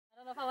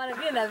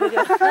in that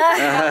video.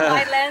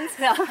 Wide lens.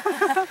 No.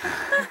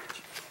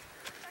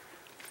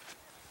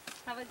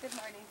 Have a good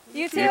morning.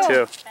 You too. You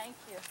too. Thank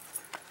you.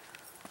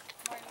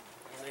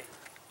 Morning.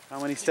 How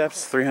many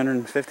steps?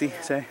 350,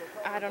 say?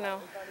 I don't know.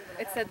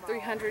 It said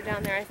 300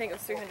 down there. I think it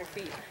was 300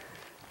 feet.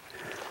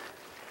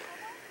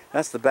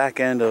 That's the back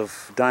end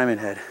of Diamond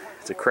Head.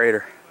 It's a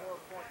crater.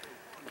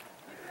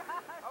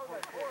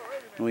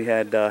 We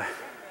had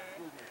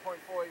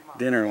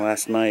dinner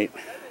last night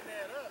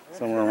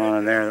somewhere around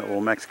in there, that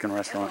little Mexican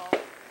restaurant.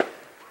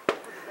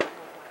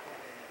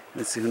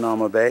 It's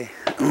Hunama Bay.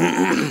 You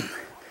can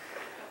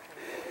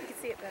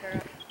see it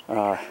better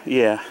up.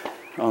 Yeah,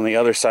 on the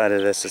other side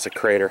of this is a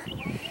crater,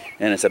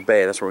 and it's a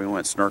bay. That's where we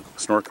went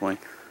snorkeling.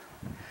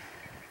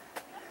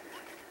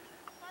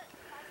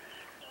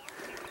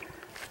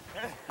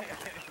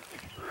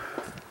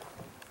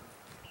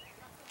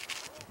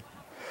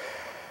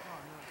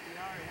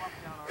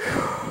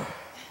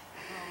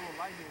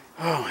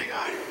 Oh my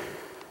God.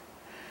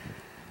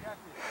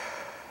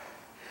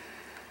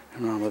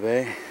 Hunama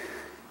Bay,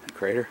 the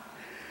crater.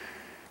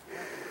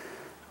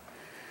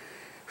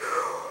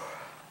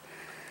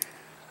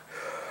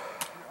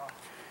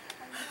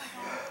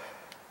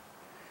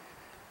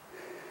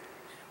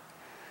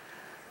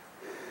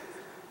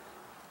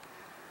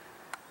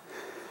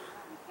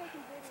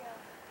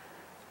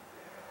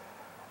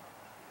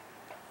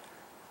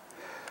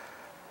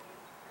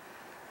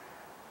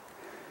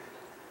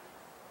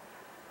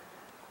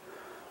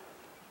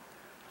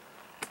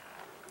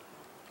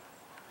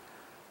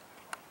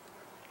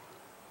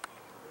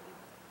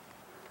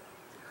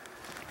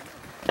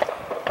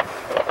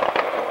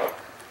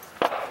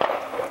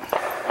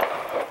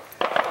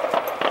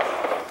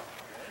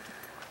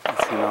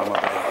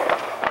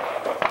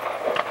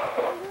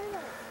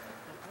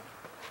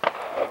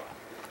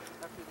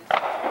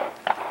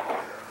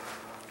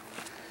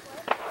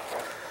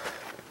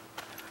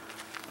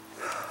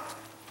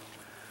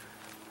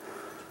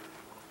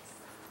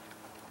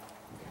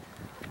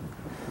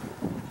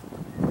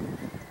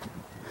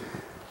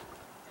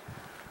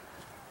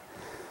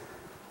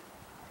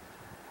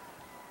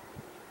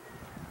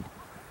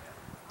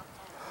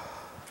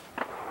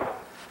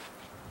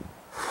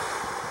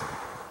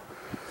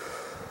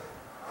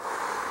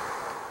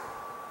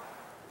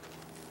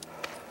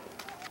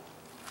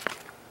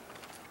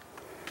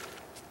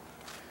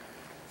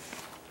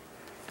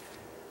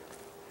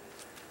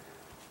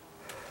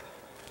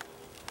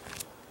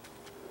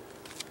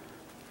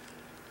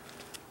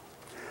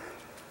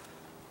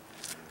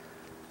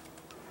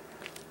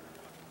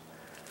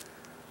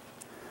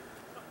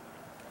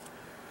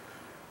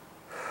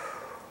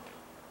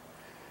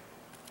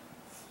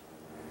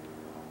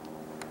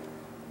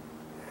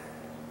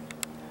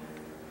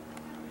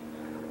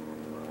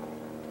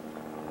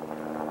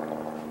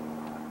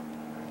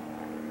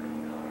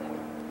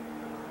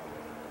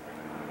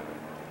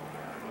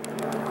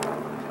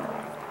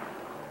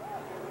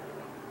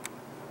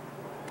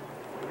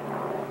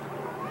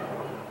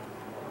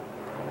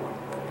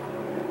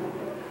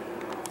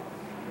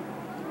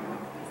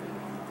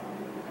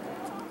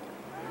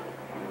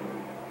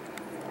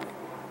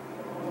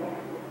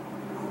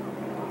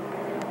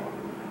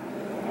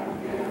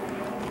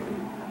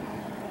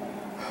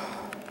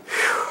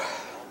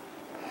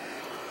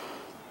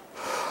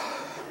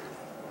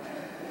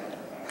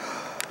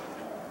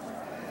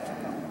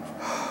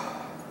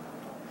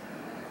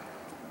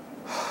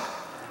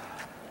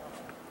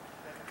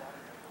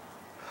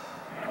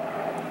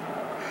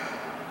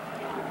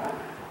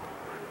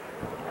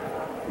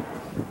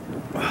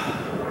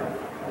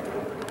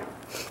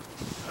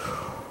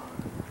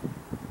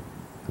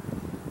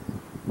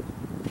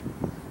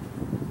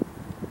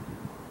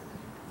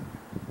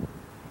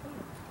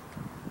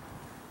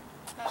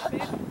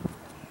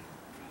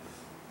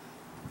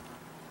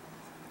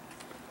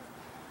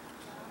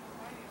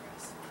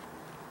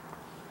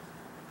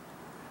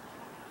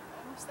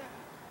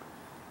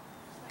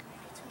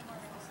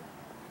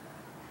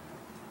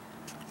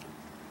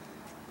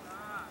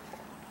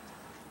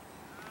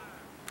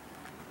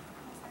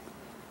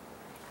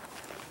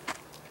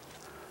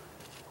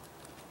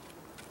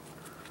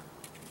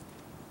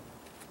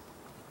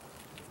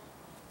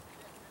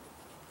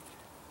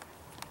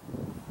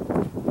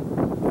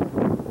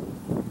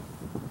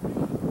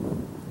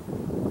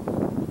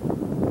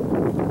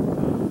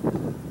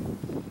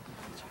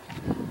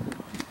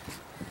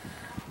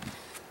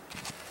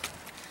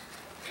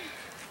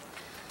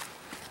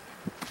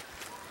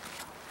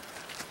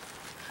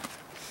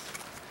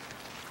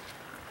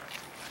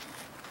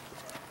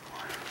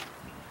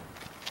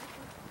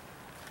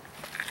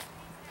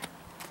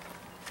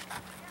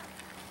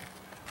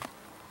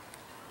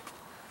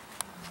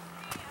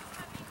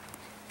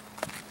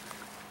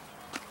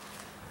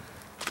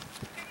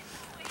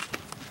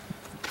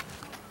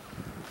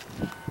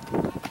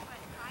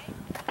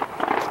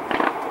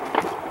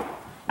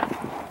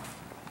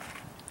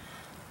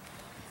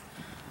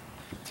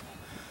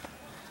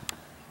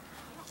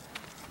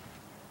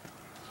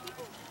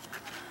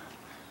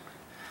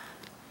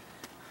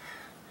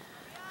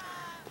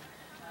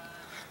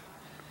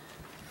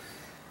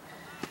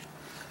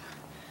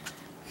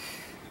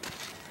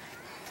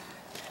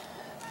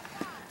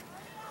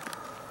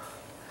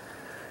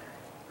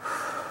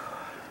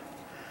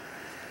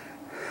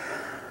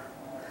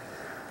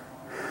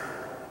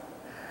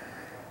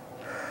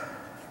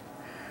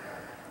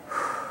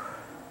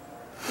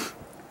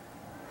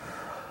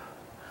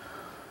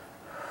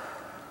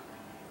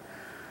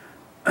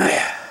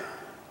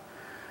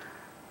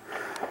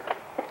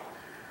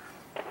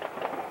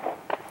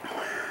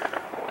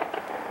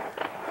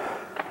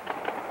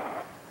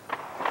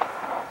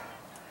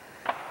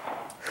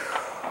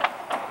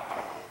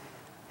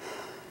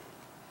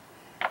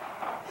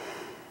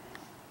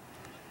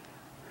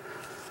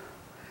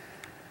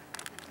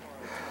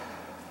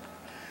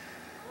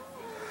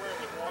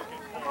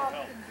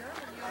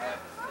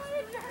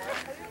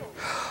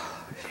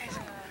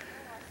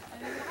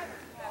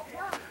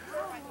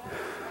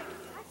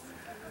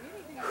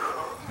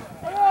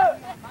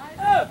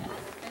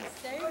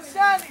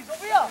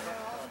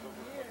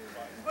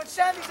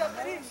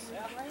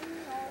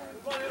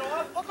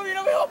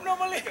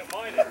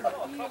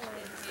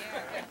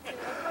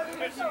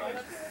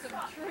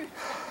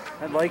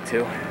 I'd like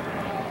to.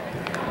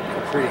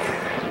 Pretty.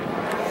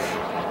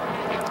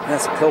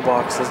 That's a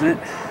pillbox, isn't it?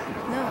 No.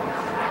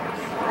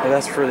 Oh,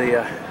 that's for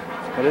the,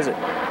 what is it?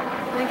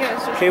 I think it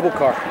was just Cable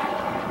car.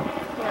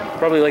 Yeah.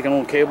 Probably like an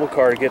old cable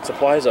car to get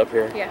supplies up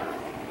here. Yeah.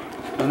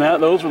 And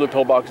those were the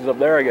pillboxes up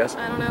there, I guess.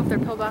 I don't know if they're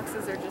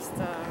pillboxes or just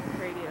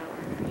radio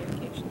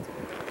communications.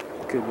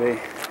 Could be.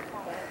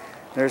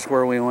 There's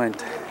where we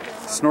went.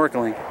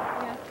 Snorkeling.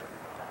 Yeah.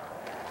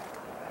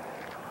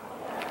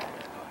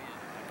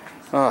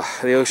 Ah,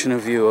 the ocean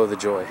of view, oh the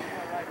joy.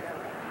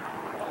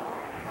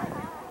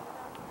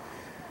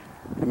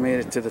 I made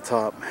it to the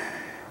top.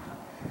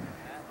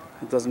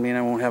 It doesn't mean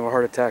I won't have a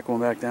heart attack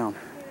going back down.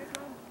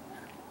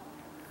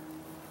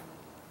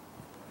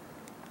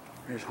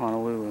 Here's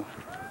Honolulu.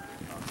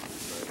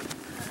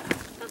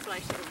 That's what I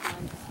should have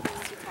done. I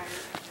was too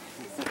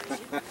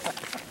tired.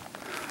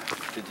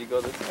 Did you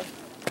go this way?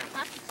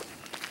 Huh?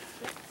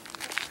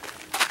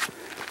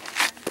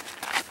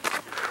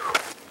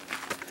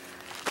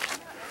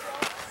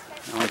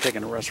 I'm only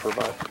taking a rest for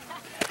about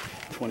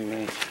 20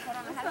 minutes.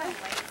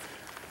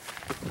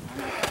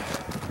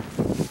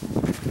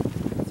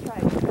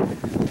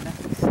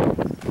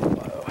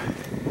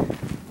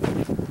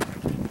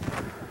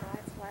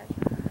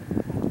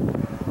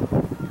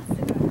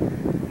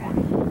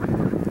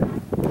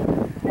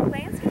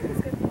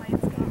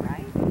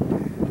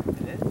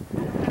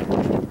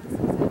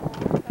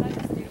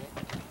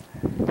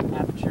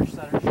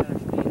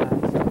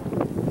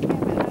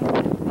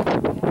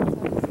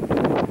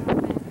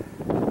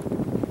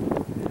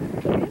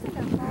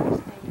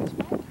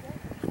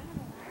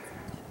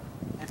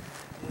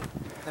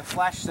 The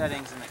flash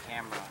settings in the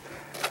camera,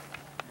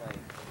 like,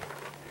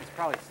 it's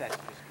probably set to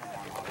just come on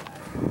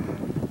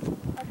automatically.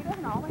 Like it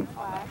doesn't always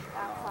flash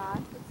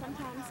outside, but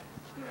sometimes.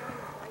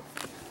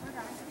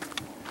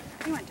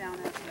 He went down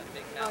it.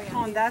 Oh, yeah.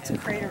 Oh, and that's a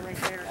crater right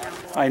there down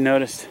below. I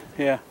noticed,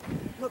 yeah.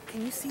 Look,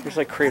 can you see There's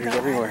that? like craters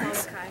everywhere.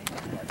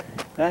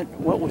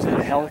 What was that,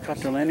 a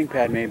helicopter landing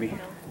pad maybe?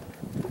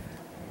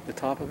 The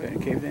top of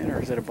it caved in,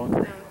 or is it a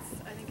bunker? No,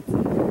 I think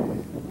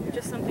it's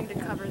just something to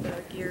cover the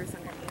gears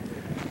underneath.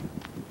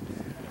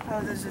 Oh,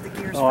 those are the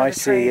gears Oh, for I the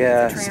see, train,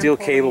 yeah. the tram Steel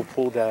pulley. cable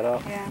pulled that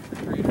up. Yeah.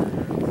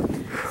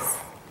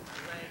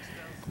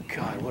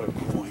 God, what a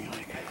grueling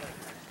hike.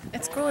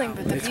 It's grueling,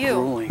 but the It's view.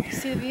 grueling. You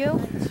see the view?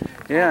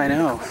 Yeah, I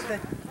know.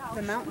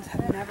 The mountains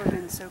have never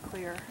been so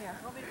clear. Yeah.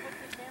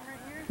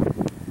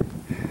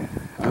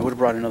 I would have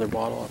brought another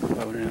bottle up if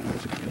I would have known it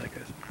was going to be like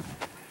this.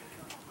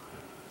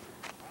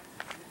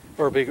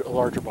 Or a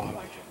larger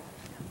bottle.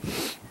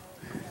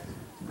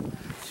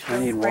 I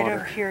need Right over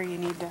water. here you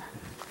need to...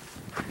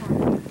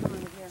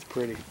 It's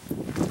pretty.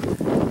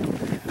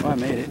 Oh, I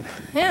made it.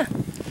 Yeah.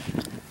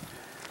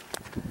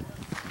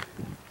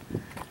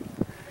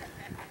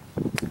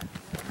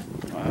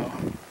 Wow.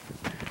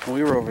 When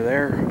we were over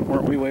there,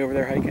 weren't we way over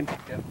there hiking?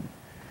 Yep.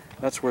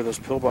 That's where those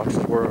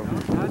pillboxes were.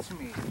 Don't touch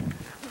me.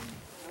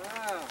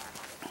 Wow.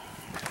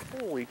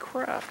 Holy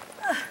crap.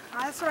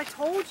 That's what I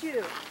told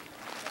you.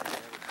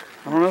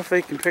 I don't know if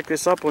they can pick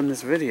this up on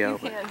this video.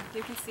 But...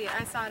 You can see it.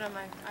 I saw it on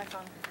my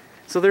iPhone.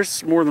 So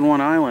there's more than one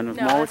island of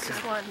No, that's Molokai.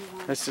 just one.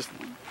 That's just,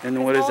 and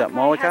then what is that,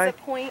 Molokai? Has a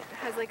point,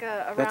 has like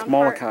a That's round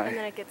Molokai. part, and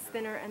then it gets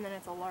thinner, and then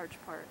it's a large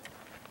part.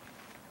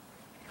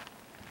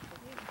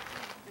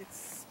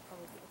 It's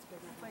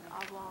bigger. It's like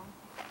oblong.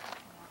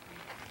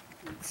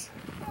 It's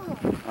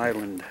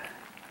island.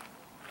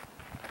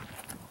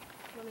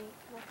 Let me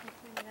point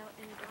it out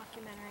in the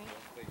documentary.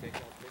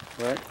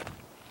 What?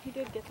 He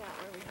did get that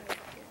where we were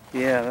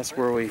here. Yeah, that's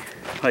where we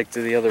hiked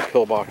to the other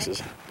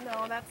pillboxes.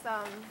 No, that's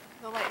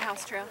the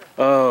lighthouse trail.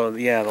 Oh,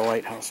 yeah, the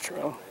lighthouse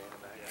trail.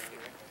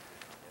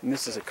 And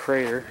this is a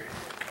crater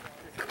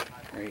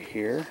right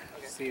here.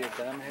 See the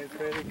Dumbhead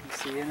crater? Can you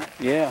see in it?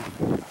 Yeah.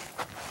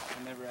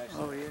 I never actually.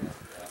 Oh, yeah.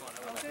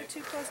 Don't go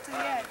too close to the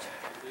edge.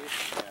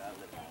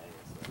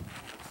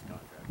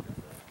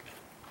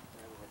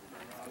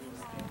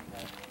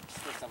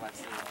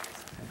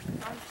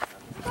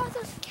 Look at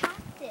those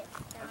cactus.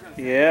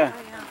 Yeah.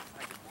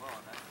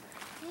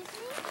 Do you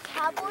think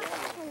cowboys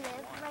can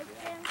live right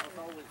there?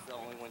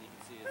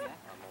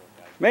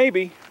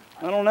 Maybe.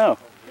 I don't know.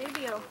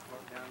 Maybe I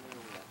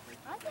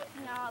think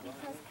no,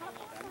 because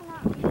cowboys are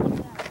not really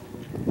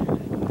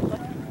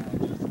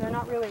good. They're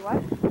not really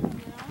what?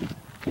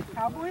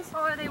 Cowboys?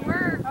 Oh, they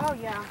were. Oh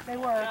yeah, they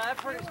were. I've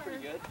heard it's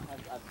pretty good.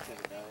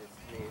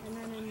 And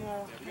then in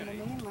the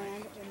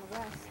mainland, in the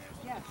west,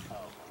 yes,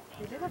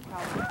 they did have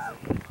cowboys.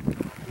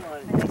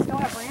 And they still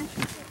have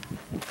ranches.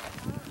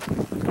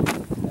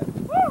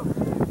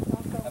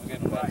 Have a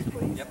good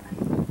one. Yep.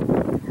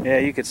 Yeah,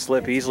 you could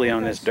slip easily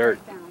on this dirt.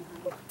 Down.